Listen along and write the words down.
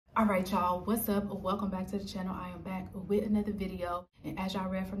All right, y'all, what's up? Welcome back to the channel. I am back with another video, and as y'all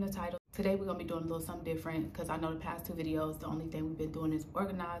read from the title, today we're gonna be doing a little something different because I know the past two videos, the only thing we've been doing is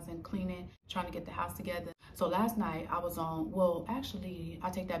organizing, cleaning, trying to get the house together. So last night I was on, well, actually I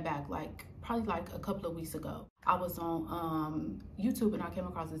take that back, probably like a couple of weeks ago, I was on YouTube and I came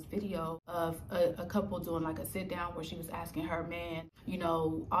across this video of a couple doing like a sit down where she was asking her man, you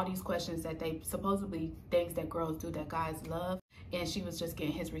know, all these questions that they supposedly things that girls do that guys love, and she was just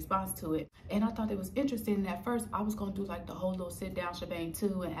getting his response to it. And I thought it was interesting. And at first I was gonna do like the whole little sit down shebang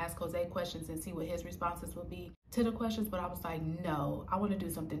too and ask Jose questions and see what his responses would be to the questions, but I was like, no, I want to do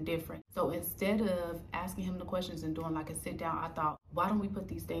something different. So instead of asking him the questions and doing like a sit down, I thought, why don't we put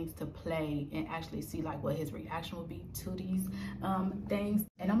these things to play and actually see like what his reaction would be to these things.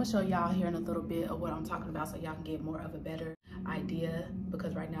 And I'm gonna show y'all here in a little bit of what I'm talking about so y'all can get more of a better idea,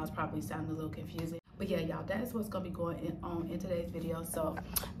 because right now it's probably sounding a little confusing. But yeah, y'all, that is what's gonna be going on in today's video. So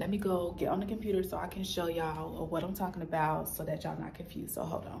let me go get on the computer so I can show y'all what I'm talking about so that y'all not confused. So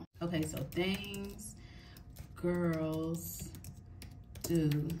hold on. Okay, so things girls do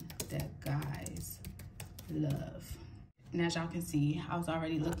that guys love. And as y'all can see, I was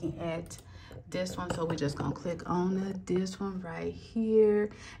already looking at this one, so we're just gonna click on this one right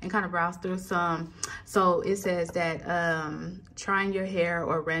here and kind of browse through some. So it says that trying your hair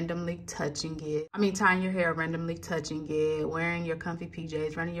or randomly touching it, tying your hair or randomly touching it, wearing your comfy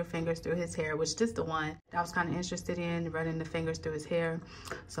PJs, running your fingers through his hair, which is the one that I was kind of interested in, running the fingers through his hair.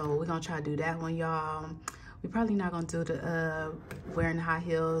 So we're gonna try to do that one, y'all. We're probably not gonna do the wearing high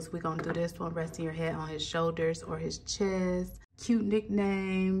heels. We're gonna do this one, resting your head on his shoulders or his chest. Cute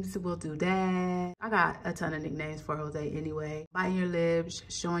nicknames, we'll do that. I got a ton of nicknames for Jose anyway. Biting your lips,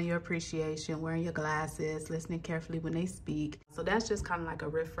 showing your appreciation, wearing your glasses, listening carefully when they speak. So that's just kind of like a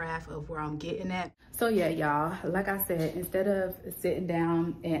riffraff of where I'm getting at. So yeah, y'all, like I said, instead of sitting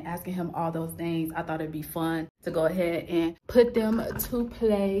down and asking him all those things, I thought it'd be fun to go ahead and put them to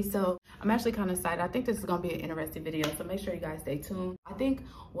play. So I'm actually kind of excited. I think this is gonna be an interesting video, so make sure you guys stay tuned. I think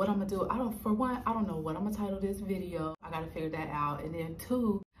what I'm gonna do, I don't know what I'm gonna title this video. I gotta figure that out. And then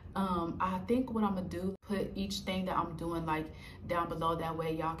two, I think what I'm gonna do, put each thing that I'm doing like down below, that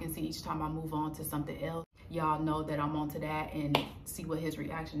way y'all can see each time I move on to something else, y'all know that I'm on to that and see what his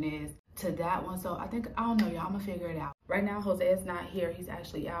reaction is to that one. So I don't know, y'all, I'm gonna figure it out. Right now Jose is not here. He's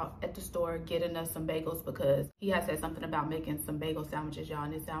actually out at the store getting us some bagels because he has said something about making some bagel sandwiches, y'all,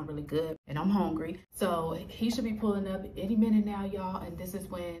 and it sounds really good and I'm hungry. So he should be pulling up any minute now, y'all, and this is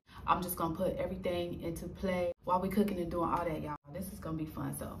when I'm just gonna put everything into play while we cooking and doing all that, y'all. This is gonna be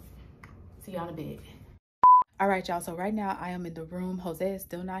fun. So see y'all in a bit. All right, y'all, so right now I am in the room. Jose is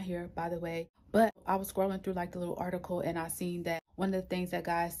still not here, by the way, but I was scrolling through like the little article and I seen that one of the things that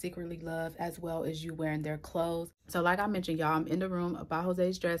guys secretly love as well is you wearing their clothes. So like I mentioned, y'all, I'm in the room by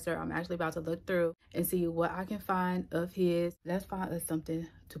Jose's dresser. I'm actually about to look through and see what I can find of his. Let's find us something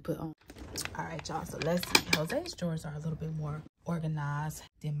to put on. All right, y'all, so let's see. Jose's drawers are a little bit more organized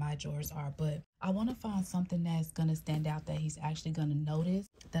than my drawers are, but I want to find something that's gonna stand out that he's actually gonna notice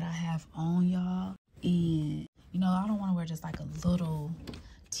that I have on, y'all. And you know, I don't want to wear just like a little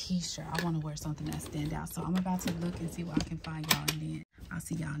t-shirt. I want to wear something that stands out. So I'm about to look and see what I can find, y'all, and then I'll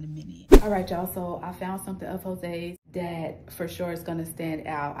see y'all in a minute. All right, y'all, so I found something of Jose's that for sure is gonna stand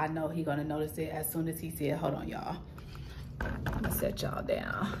out. I know he's gonna notice it as soon as he sees it. Hold on, y'all. I'm gonna set y'all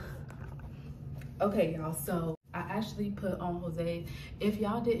down. Okay, y'all, so I actually put on Jose. If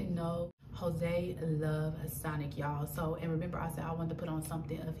y'all didn't know, Jose loves Sonic, y'all. So, and remember I said I wanted to put on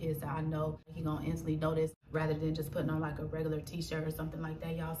something of his that I know he gonna instantly notice rather than just putting on like a regular t-shirt or something like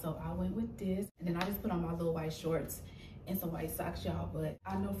that, y'all. So I went with this, and then I just put on my little white shorts and some white socks, y'all. But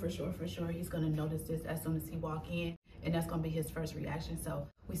I know for sure he's gonna notice this as soon as he walk in, and that's gonna be his first reaction. So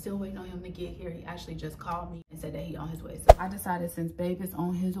we still waiting on him to get here. He actually just called me and said that he on his way. So I decided, since Babe is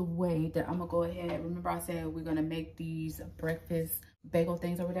on his way, that I'm gonna go ahead. Remember I said we're gonna make these breakfast bagel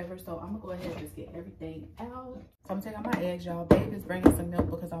things or whatever, so I'm gonna go ahead and just get everything out. So I'm taking out my eggs, y'all. Babe is bringing some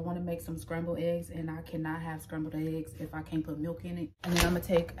milk because I want to make some scrambled eggs, and I cannot have scrambled eggs if I can't put milk in it. And then I'm gonna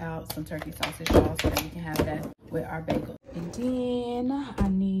take out some turkey sausage, y'all, so that we can have that with our bagel. And then I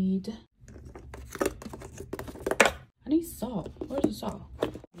need salt. Where's the salt? I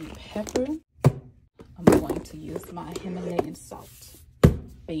need pepper. I'm going to use my Himalayan salt.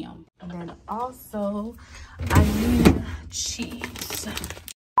 Bam. And then also I need cheese.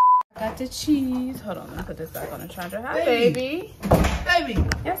 I got the cheese. Hold on, let me put this back on the charger. Hi, baby. Baby.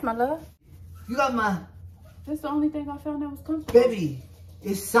 Yes, my love. You got my... That's the only thing I found that was comfortable. Baby,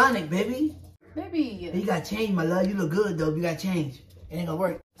 it's Sonic, baby. Baby. You got change, my love. You look good, though. You got change. It ain't gonna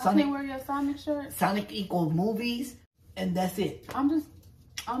work. I can't wear your Sonic shirt. Sonic equals movies, and that's it. I'm just...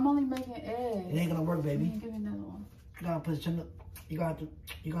 I'm only making eggs. It ain't gonna work, baby. Give me another one. You gotta put some. You got to.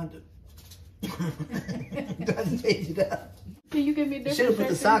 You got to. You got to change it up. Can you give me a different You should have put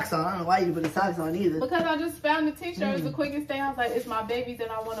the shirt, socks on. I don't know why you put the socks on either. Because I just found the t-shirt. It's the quickest thing. I was like, it's my baby's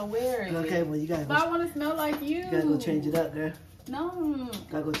and I want to wear it. Okay, well, you gotta But I want to smell like you. You gotta go change it up, girl. No.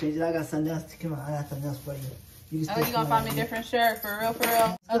 Gotta go change it. I got something else. Come on, I got something else for you. You Oh, you gonna find me a different shirt? For real, for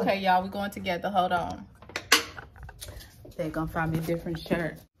real? Okay, y'all, we going together. Hold on. They gonna find me a different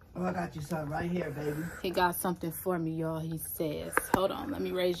shirt. Oh, I got you something right here, baby. He got something for me, y'all. He says, hold on, let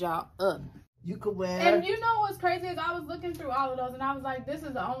me raise y'all up. You could wear. And you know what's crazy is I was looking through all of those and I was like, this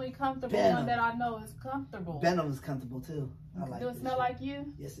is the only comfortable one that I know is comfortable. Venom is comfortable too. I like Do it smell like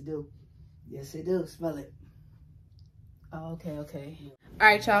you? Yes, it do. Yes, it do. Smell it. Oh, okay, okay. All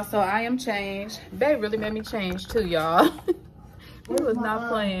right, y'all. So I am changed. Babe really made me change too, y'all. He was not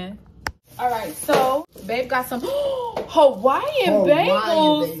playing. All right, so Babe got some Hawaiian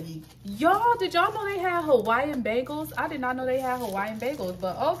bagels. Baby. Y'all, did y'all know they had Hawaiian bagels? I did not know they had Hawaiian bagels,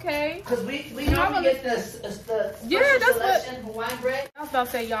 but okay. Because we normally get the yeah, that's what Hawaiian bread. I was about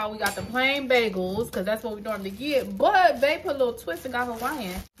to say, y'all. We got the plain bagels because that's what we normally get. But they put a little twist and got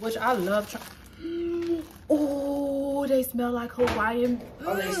Hawaiian, which I love trying. Oh, they smell like Hawaiian,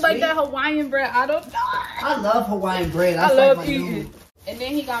 like that Hawaiian bread. I don't know. I love Hawaiian bread. I love eating. And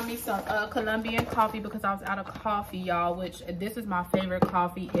then he got me some Colombian coffee because I was out of coffee, y'all, which this is my favorite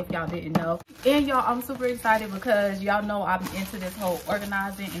coffee if y'all didn't know. And y'all, I'm super excited because y'all know I'm into this whole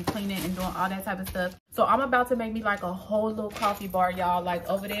organizing and cleaning and doing all that type of stuff. So I'm about to make me like a whole little coffee bar, y'all, like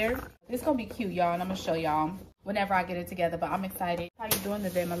over there. It's gonna be cute, y'all, and I'm gonna show y'all whenever I get it together, but I'm excited. How you doing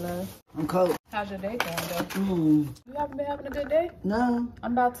today, my love? I'm cold. How's your day going, though? You haven't been having a good day? No.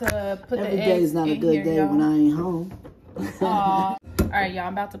 I'm about to put the eggs in here, Every day is not a good day when I ain't home. Aw. All right, y'all,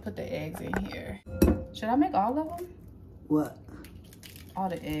 I'm about to put the eggs in here. Should I make all of them? What? All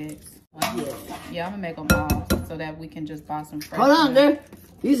the eggs. Yeah. Yeah, I'm gonna make them all so that we can just buy some fresh. Hold on, girl.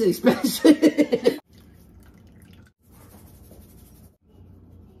 These are expensive.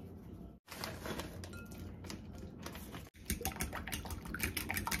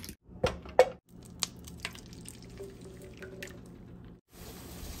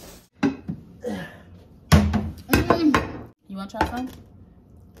 You wanna try some?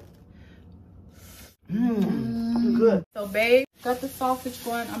 Good. So, babe, got the sausage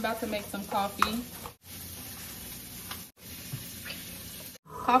going. I'm about to make some coffee.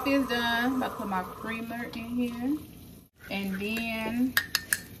 Coffee is done. I'm about to put my creamer in here. And then,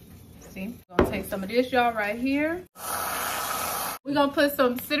 see, I'm gonna take some of this, y'all, right here. We're gonna put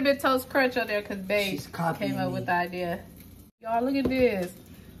some cinnamon toast crunch on there because babe came up with the idea. Y'all, look at this.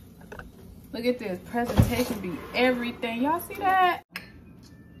 Look at this. Presentation be everything. Y'all see that?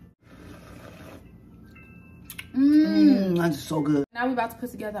 That's so good. Now we're about to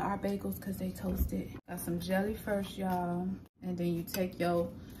put together our bagels because they toasted. Got some jelly first, y'all. And then you take your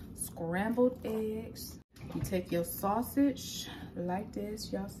scrambled eggs. You take your sausage like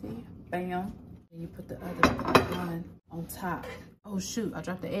this, y'all see? Bam. And you put the other one on top. Oh shoot, I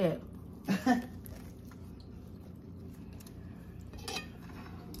dropped the egg.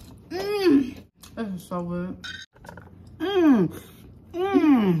 This is so good.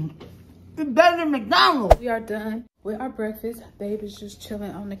 It's better than McDonald's. We are done with our breakfast. Babe is just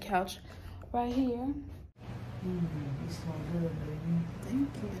chilling on the couch right here. You smell good, baby. Thank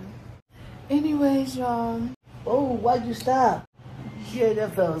you. Anyways, y'all. Oh, why'd you stop? Yeah,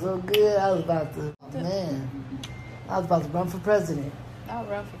 that felt so good. I was about to, I was about to run for president. I'll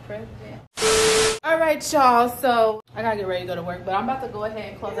run for president. All right, y'all. So I gotta get ready to go to work, but I'm about to go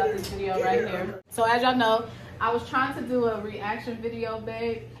ahead and close out this video right here. So as y'all know, I was trying to do a reaction video,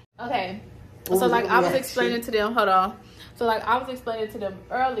 babe. Okay. So like I was explaining to them, hold on. So like I was explaining to them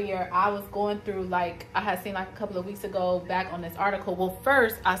earlier, I was going through like, I had seen like a couple of weeks ago back on this article. Well,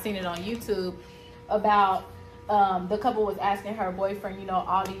 first I seen it on YouTube about the couple was asking her boyfriend, you know,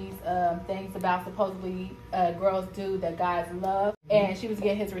 all these things about supposedly girls do that guys love. And she was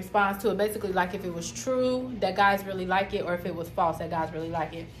getting his response to it. Basically like if it was true that guys really like it or if it was false that guys really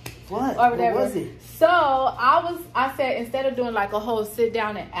like it. What? Or whatever. What was it? So I said, instead of doing like a whole sit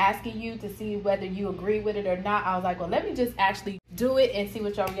down and asking you to see whether you agree with it or not, I was like, well, let me just actually do it and see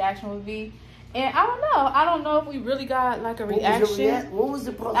what your reaction would be. And I don't know if we really got like a reaction what was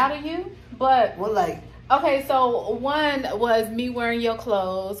the out of you, but what like? Okay, so one was me wearing your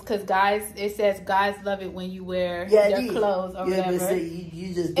clothes because guys, it says guys love it when you wear their clothes or whatever. But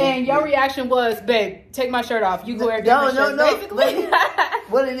you just and your reaction was, babe, take my shirt off. You can wear different shirts. Basically.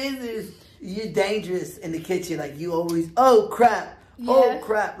 What it is you're dangerous in the kitchen. Like you always, oh crap, oh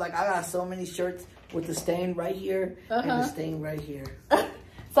crap. Like I got so many shirts with the stain right here and the stain right here.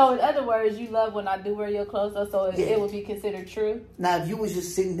 So in other words, you love when I do wear your clothes, though, so it would be considered true. Now, if you was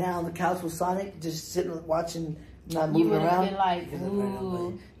just sitting down on the couch with Sonic, just sitting watching, not moving around, been like,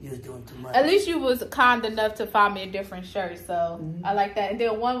 ooh. You was doing too much. At least you was kind enough to find me a different shirt, so I like that. And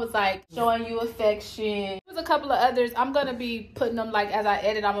then one was like showing you affection. There's a couple of others. I'm gonna be putting them, like, as I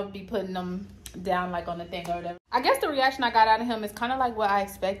edit, I'm gonna be putting them down like on the thing or whatever. I guess the reaction I got out of him is kind of like what I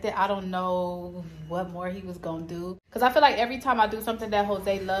expected. I don't know what more he was gonna do, because I feel like every time I do something that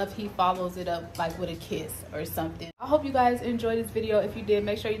Jose loves, he follows it up like with a kiss or something. I hope you guys enjoyed this video. If you did,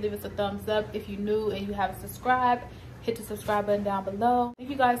 make sure you leave us a thumbs up. If you're new and you haven't subscribed, hit the subscribe button down below. Thank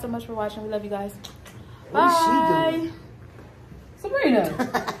you guys so much for watching. We love you guys. Bye. Sabrina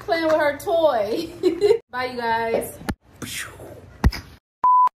playing with her toy. Bye, you guys.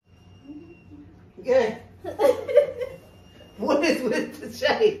 Okay. What is with the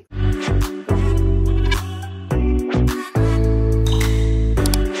shade?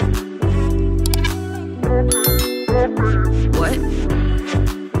 What?